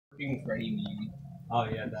Freaking Freddy meme. Oh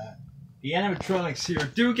yeah, that. The animatronics here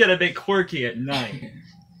do get a bit quirky at night.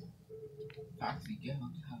 Foxy, go.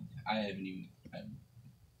 I haven't even.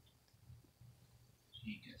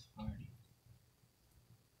 Chica's party.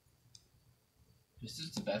 This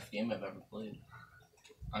is the best game I've ever played.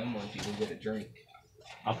 I'm going to go get a drink.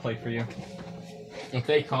 I'll play for you. If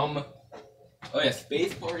they come. Oh yeah,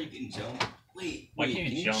 space bar you can jump. Wait, Why can't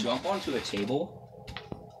you jump onto a table?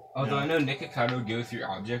 Although I know Nikocado goes through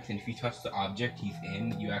objects, and if you touch the object he's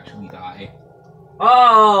in, you actually die.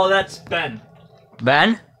 Oh, that's Ben.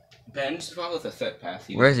 Ben? Ben just follows a set pass.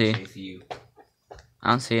 Where is he? Chase you. I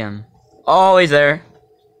don't see him. Oh, he's there.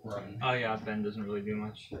 Run. Oh yeah, Ben doesn't really do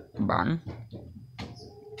much. Run.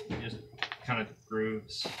 He just kind of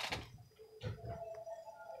grooves.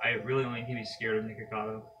 I really only need to be scared of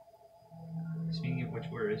Nikocado. Speaking of which,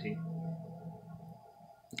 where is he?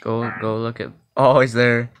 Go look at. Oh, he's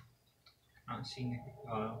there. I don't see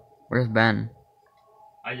Nikocado. Where's Ben?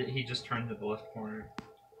 He just turned to the left corner.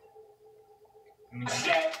 I mean,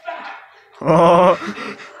 Oh.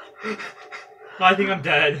 I think I'm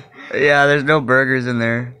dead. Yeah, there's no burgers in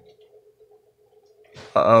there.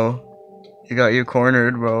 Uh-oh. You got you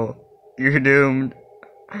cornered, bro. You're doomed.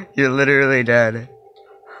 You're literally dead.